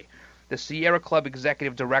happy. The Sierra Club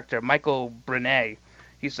executive director, Michael Brené,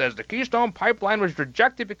 he says, the Keystone Pipeline was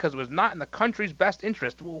rejected because it was not in the country's best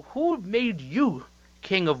interest. Well, who made you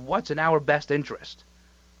king of what's in our best interest?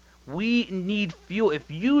 We need fuel. If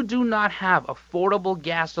you do not have affordable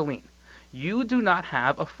gasoline, You do not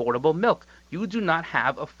have affordable milk. You do not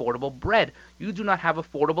have affordable bread. You do not have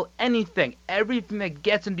affordable anything. Everything that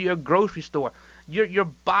gets into your grocery store, your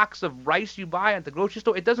box of rice you buy at the grocery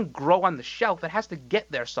store, it doesn't grow on the shelf. It has to get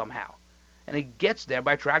there somehow. And it gets there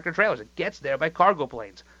by tractor trailers. It gets there by cargo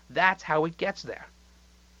planes. That's how it gets there.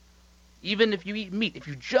 Even if you eat meat, if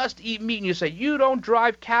you just eat meat and you say you don't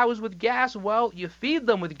drive cows with gas, well, you feed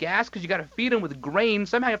them with gas because you got to feed them with grain.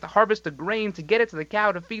 Somehow you have to harvest the grain to get it to the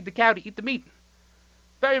cow to feed the cow to eat the meat.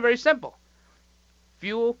 Very, very simple.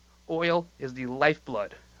 Fuel, oil is the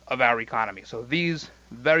lifeblood of our economy. So these,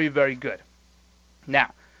 very, very good.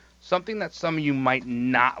 Now, something that some of you might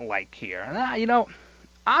not like here. And,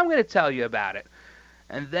 I'm going to tell you about it,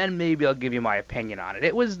 and then maybe I'll give you my opinion on it.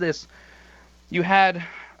 It was this, you had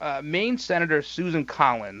Maine Senator Susan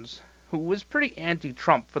Collins, who was pretty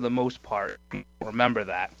anti-Trump for the most part, remember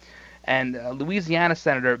that, and Louisiana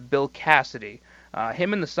Senator Bill Cassidy,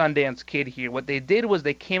 him and the Sundance Kid here, what they did was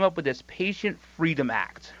they came up with this Patient Freedom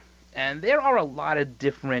Act, and there are a lot of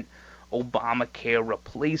different Obamacare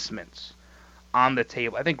replacements on the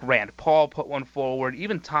table. I think Rand Paul put one forward.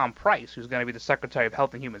 Even Tom Price, who's going to be the Secretary of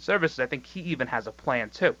Health and Human Services, I think he even has a plan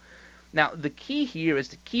too. Now, the key here is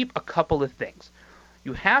to keep a couple of things.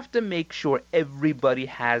 You have to make sure everybody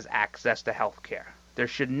has access to health care. There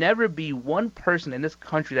should never be one person in this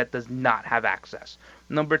country that does not have access.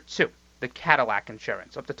 Number 2, the Cadillac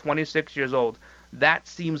insurance, up to 26 years old. That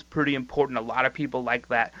seems pretty important. A lot of people like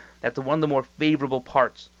that. That's one of the more favorable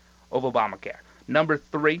parts of Obamacare. Number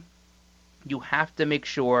 3, you have to make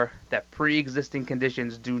sure that pre-existing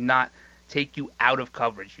conditions do not take you out of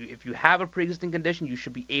coverage. If you have a pre-existing condition, you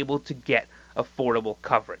should be able to get affordable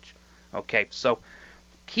coverage. Okay, so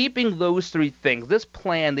keeping those 3 things, this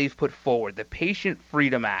plan they've put forward, the Patient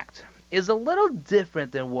Freedom Act, is a little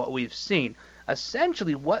different than what we've seen.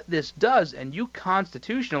 Essentially, what this does, and you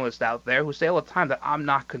constitutionalists out there who say all the time that I'm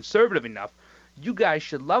not conservative enough, you guys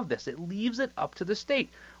should love this. It leaves it up to the state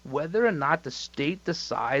whether or not the state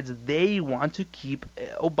decides they want to keep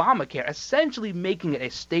Obamacare, essentially making it a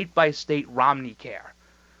state-by-state Romney care.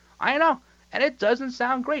 I know, and it doesn't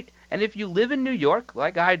sound great. And if you live in New York,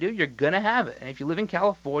 like I do, you're going to have it. And if you live in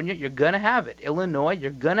California, you're going to have it. Illinois, you're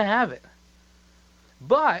going to have it.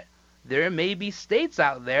 But there may be states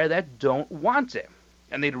out there that don't want it,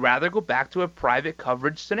 and they'd rather go back to a private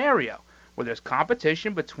coverage scenario where there's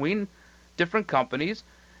competition between different companies,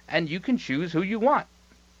 and you can choose who you want.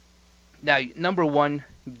 Now, number 1,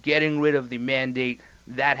 getting rid of the mandate,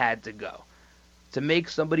 that had to go. To make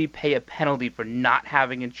somebody pay a penalty for not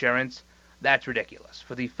having insurance, that's ridiculous.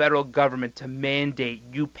 For the federal government to mandate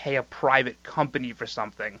you pay a private company for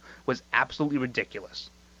something was absolutely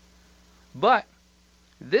ridiculous. But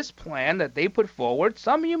this plan that they put forward,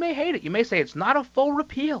 some of you may hate it. You may say it's not a full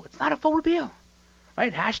repeal. It's not a full repeal.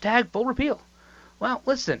 Right? Hashtag full repeal. Well,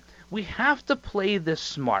 listen, we have to play this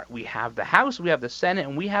smart. We have the House, we have the Senate,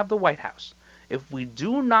 and we have the White House. If we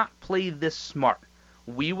do not play this smart,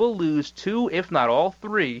 we will lose 2, if not all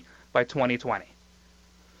 3, by 2020.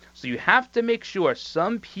 So you have to make sure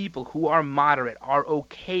some people who are moderate are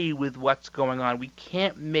okay with what's going on. We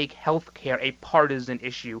can't make health care a partisan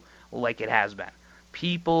issue like it has been.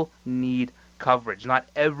 People need coverage. Not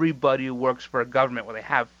everybody who works for a government where they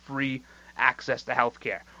have free access to health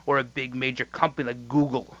care, or a big major company like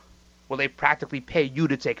Google, where they practically pay you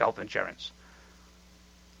to take health insurance.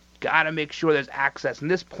 Gotta make sure there's access. And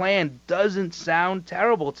this plan doesn't sound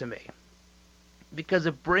terrible to me, because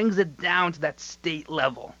it brings it down to that state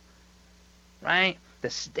level. Right? The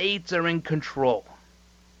states are in control.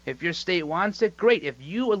 If your state wants it, great. If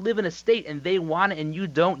you live in a state and they want it and you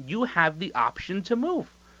don't, you have the option to move.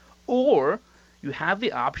 Or you have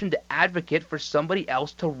the option to advocate for somebody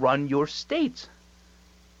else to run your state.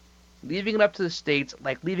 Leaving it up to the states,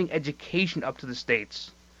 like leaving education up to the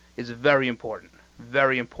states, is very important.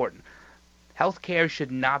 Very important. Healthcare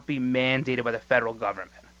should not be mandated by the federal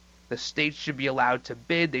government. The states should be allowed to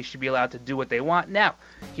bid. They should be allowed to do what they want. Now,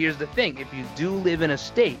 here's the thing. If you do live in a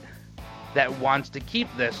state that wants to keep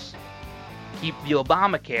this, keep the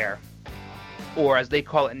Obamacare, or as they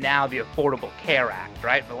call it now, the Affordable Care Act,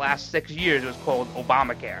 right? For the last 6 years, it was called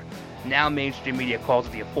Obamacare. Now mainstream media calls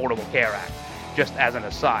it the Affordable Care Act, just as an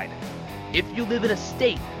aside. If you live in a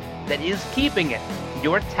state that is keeping it,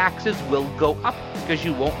 your taxes will go up because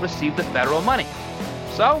you won't receive the federal money.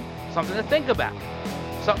 So, something to think about.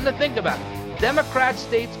 Something to think about. Democrat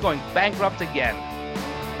states going bankrupt again.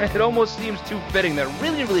 It almost seems too fitting. They're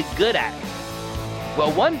really, really good at it.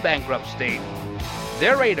 Well, one bankrupt state,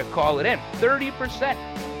 they're ready to call it in. 30%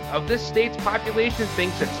 of this state's population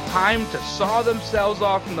thinks it's time to saw themselves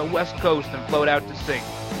off from the West Coast and float out to sea.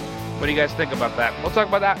 What do you guys think about that? We'll talk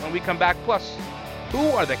about that when we come back. Plus, who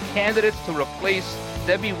are the candidates to replace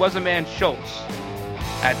Debbie Wasserman Schultz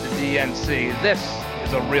at the DNC? This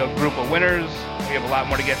is a real group of winners. We have a lot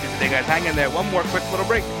more to get to today, guys. Hang in there. One more quick little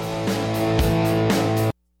break.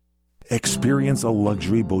 Experience a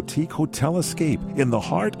luxury boutique hotel escape in the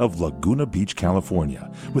heart of Laguna Beach, California,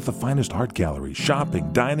 with the finest art galleries,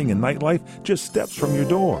 shopping, dining, and nightlife just steps from your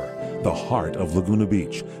door. The heart of Laguna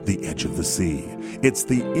Beach, the edge of the sea. It's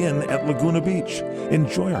the Inn at Laguna Beach.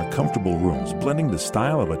 Enjoy our comfortable rooms, blending the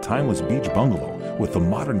style of a timeless beach bungalow with the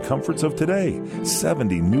modern comforts of today.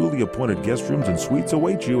 70 newly appointed guest rooms and suites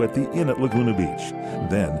await you at the Inn at Laguna Beach.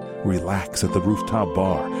 Then, relax at the rooftop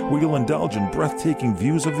bar, where you'll indulge in breathtaking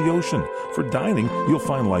views of the ocean. For dining, you'll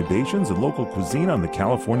find libations and local cuisine on the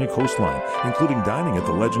California coastline, including dining at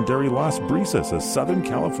the legendary Las Brisas, a Southern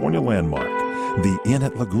California landmark. The Inn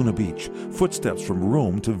at Laguna Beach, footsteps from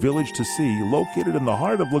room to village to sea, located in the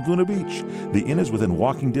heart of Laguna Beach. The Inn is within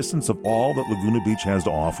walking distance of all that Laguna Beach has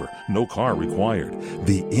to offer. No car required.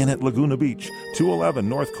 The Inn at Laguna Beach, 211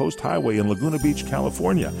 North Coast Highway in Laguna Beach,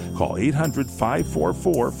 California. Call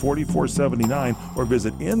 800-544-4479 or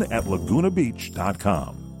visit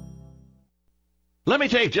innatlagunabeach.com. Let me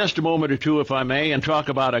take just a moment or two, if I may, and talk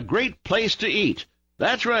about a great place to eat.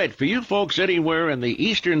 That's right, for you folks anywhere in the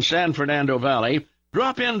eastern San Fernando Valley,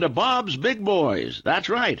 drop into Bob's Big Boys. That's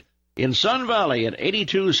right, in Sun Valley at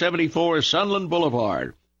 8274 Sunland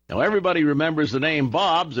Boulevard. Now, everybody remembers the name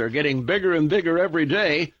Bob's. They're getting bigger and bigger every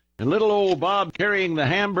day, and little old Bob carrying the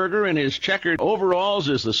hamburger in his checkered overalls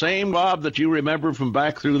is the same Bob that you remember from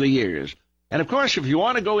back through the years. And, of course, if you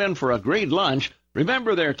want to go in for a great lunch,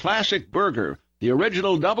 remember their classic burger, the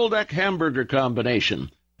original double-deck hamburger combination.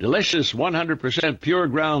 Delicious 100% pure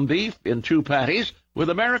ground beef in 2 patties with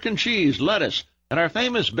American cheese, lettuce, and our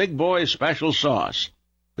famous Big Boy special sauce.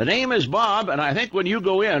 The name is Bob, and I think when you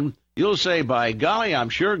go in, you'll say, by golly, I'm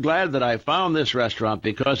sure glad that I found this restaurant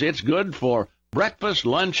because it's good for breakfast,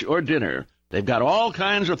 lunch, or dinner. They've got all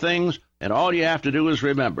kinds of things, and all you have to do is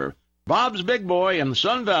remember. Bob's Big Boy in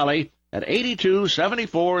Sun Valley at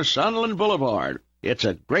 8274 Sunland Boulevard. It's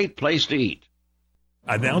a great place to eat.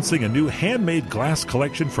 Announcing a new handmade glass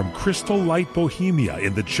collection from Crystal Light Bohemia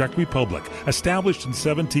in the Czech Republic, established in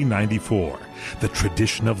 1794. The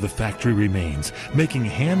tradition of the factory remains, making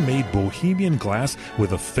handmade Bohemian glass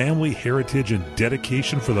with a family heritage and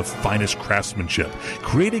dedication for the finest craftsmanship,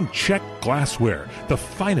 creating Czech glassware, the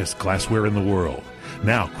finest glassware in the world.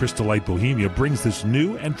 Now, Crystal Light Bohemia brings this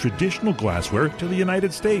new and traditional glassware to the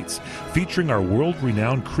United States, featuring our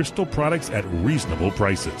world-renowned crystal products at reasonable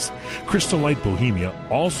prices. Crystal Light Bohemia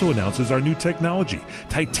also announces our new technology,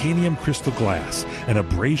 titanium crystal glass, an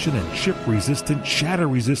abrasion and chip-resistant,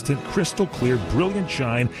 shatter-resistant, crystal-clear, brilliant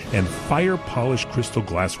shine, and fire-polished crystal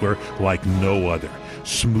glassware like no other.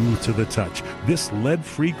 Smooth to the touch, this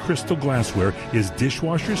lead-free crystal glassware is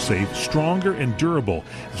dishwasher-safe, stronger and durable,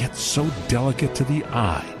 yet so delicate to the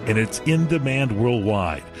eye, and it's in demand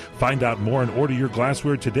worldwide. Find out more and order your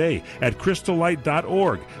glassware today at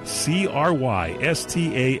crystallight.org,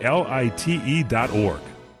 crystalite.org.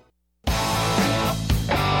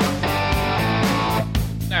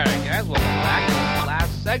 All right, guys, welcome back to the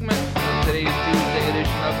last segment of today's Tuesday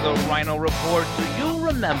edition of the Rhino Report. Do you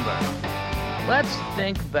remember? Let's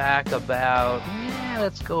think back about,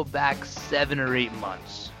 let's go back 7 or 8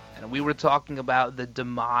 months. And we were talking about the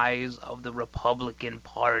demise of the Republican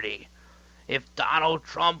Party. If Donald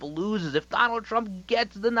Trump loses, if Donald Trump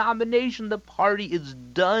gets the nomination, the party is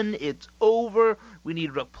done. It's over. We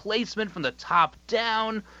need replacement from the top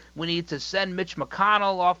down. We need to send Mitch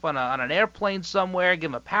McConnell off on an airplane somewhere,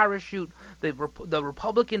 give him a parachute. The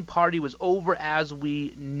Republican Party was over as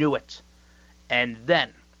we knew it. And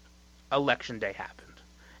then Election Day happened.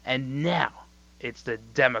 And now it's the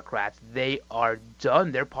Democrats. They are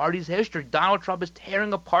done. Their party's history. Donald Trump is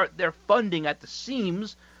tearing apart their funding at the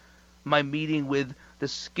seams. My meeting with the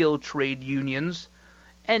skilled trade unions.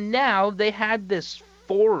 And now they had this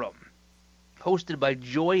forum hosted by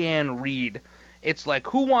Joy-Ann Reid. It's like,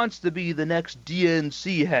 who wants to be the next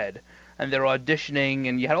DNC head? And they're auditioning,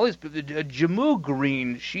 and you had all these people. Jamu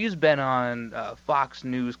Green, she's been on Fox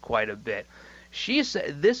News quite a bit. She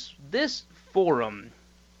said this forum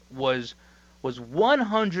was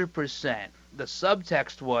 100%. The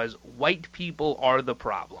subtext was white people are the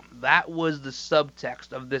problem. That was the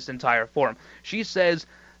subtext of this entire forum. She says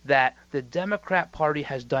that the Democrat Party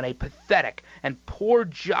has done a pathetic and poor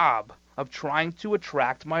job of trying to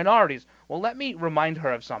attract minorities. Well, let me remind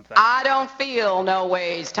her of something. I don't feel no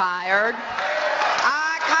ways tired.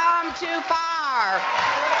 I come too far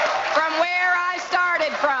from where I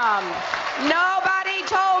started from. Nobody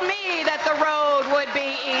told me that the road would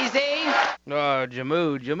be easy. Oh,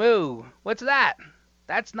 Jamu, what's that?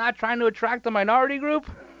 That's not trying to attract the minority group?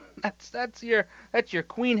 That's your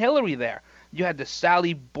Queen Hillary there. You had the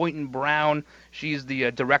Sally Boynton Brown. She's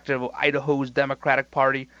the director of Idaho's Democratic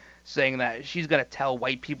Party, saying that she's going to tell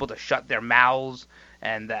white people to shut their mouths,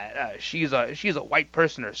 and that she's a white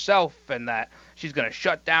person herself, and that she's going to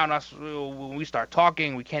shut down us when we start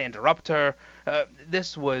talking. We can't interrupt her.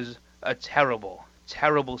 This was a terrible,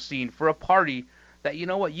 terrible scene for a party that, you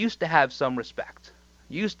know what, used to have some respect.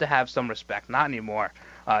 Not anymore.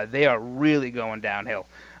 They are really going downhill.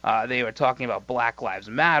 They were talking about Black Lives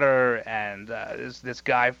Matter, and this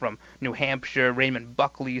guy from New Hampshire, Raymond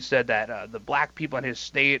Buckley, said that the black people in his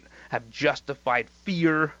state have justified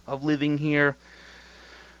fear of living here.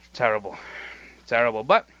 Terrible.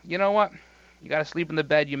 But you know what? You got to sleep in the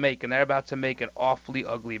bed you make, and they're about to make an awfully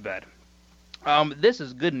ugly bed. This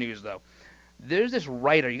is good news, though. There's this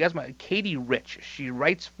writer, you guys might, Katie Rich. She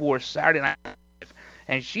writes for Saturday Night Live,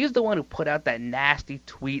 and she's the one who put out that nasty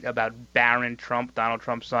tweet about Barron Trump, Donald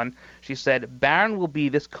Trump's son. She said, Barron will be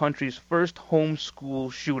this country's first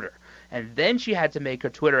homeschool shooter. And then she had to make her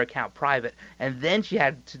Twitter account private, and then she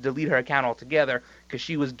had to delete her account altogether because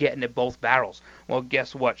she was getting at both barrels. Well,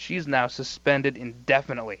 guess what? She's now suspended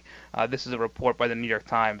indefinitely. This is a report by the New York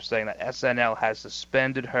Times saying that SNL has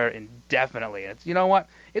suspended her indefinitely. And you know what?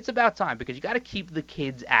 It's about time, because you got to keep the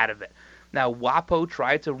kids out of it. Now, WAPO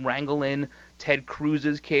tried to wrangle in Ted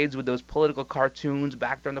Cruz's kids with those political cartoons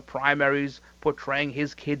back during the primaries, portraying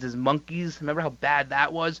his kids as monkeys. Remember how bad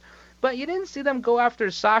that was? But you didn't see them go after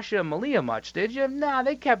Sasha and Malia much, did you? Nah,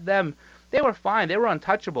 they kept them. They were fine. They were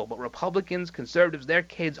untouchable. But Republicans, conservatives, their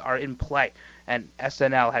kids are in play. And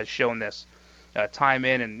SNL has shown this time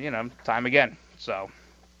in and, time again. So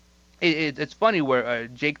it's funny where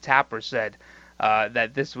Jake Tapper said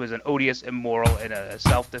that this was an odious, immoral, and a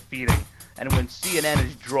self-defeating. And when CNN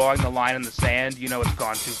is drawing the line in the sand, you know it's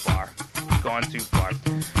gone too far.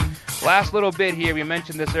 Last little bit here, we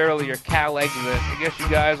mentioned this earlier, Cal exit. I guess you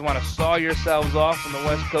guys want to saw yourselves off from the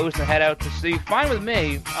West Coast and head out to sea. Fine with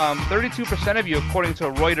me. 32% of you, according to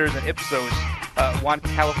Reuters and Ipsos, want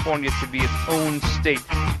California to be its own state.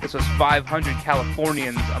 This was 500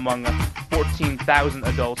 Californians among 14,000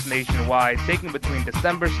 adults nationwide, taken between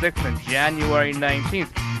December 6th and January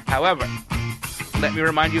 19th. However, let me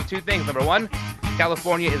remind you of two things. Number one,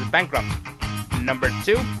 California is bankrupt. Number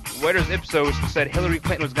two, Reuters Ipsos said Hillary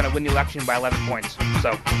Clinton was going to win the election by 11 points.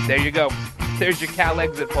 So, there you go. There's your Cal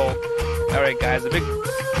exit poll. All right, guys, a big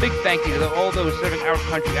thank you to all those serving our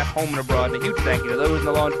country at home and abroad. And a huge thank you to those in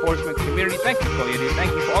the law enforcement community. Thank you for all you do.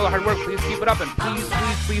 Thank you for all the hard work. Please keep it up, and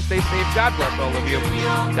please stay safe. God bless all of you.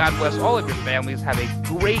 God bless all of your families. Have a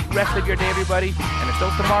great rest of your day, everybody. And until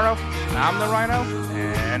tomorrow, I'm the Rhino,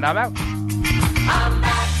 and I'm out. I'm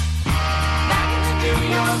back in the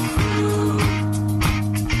New York groove.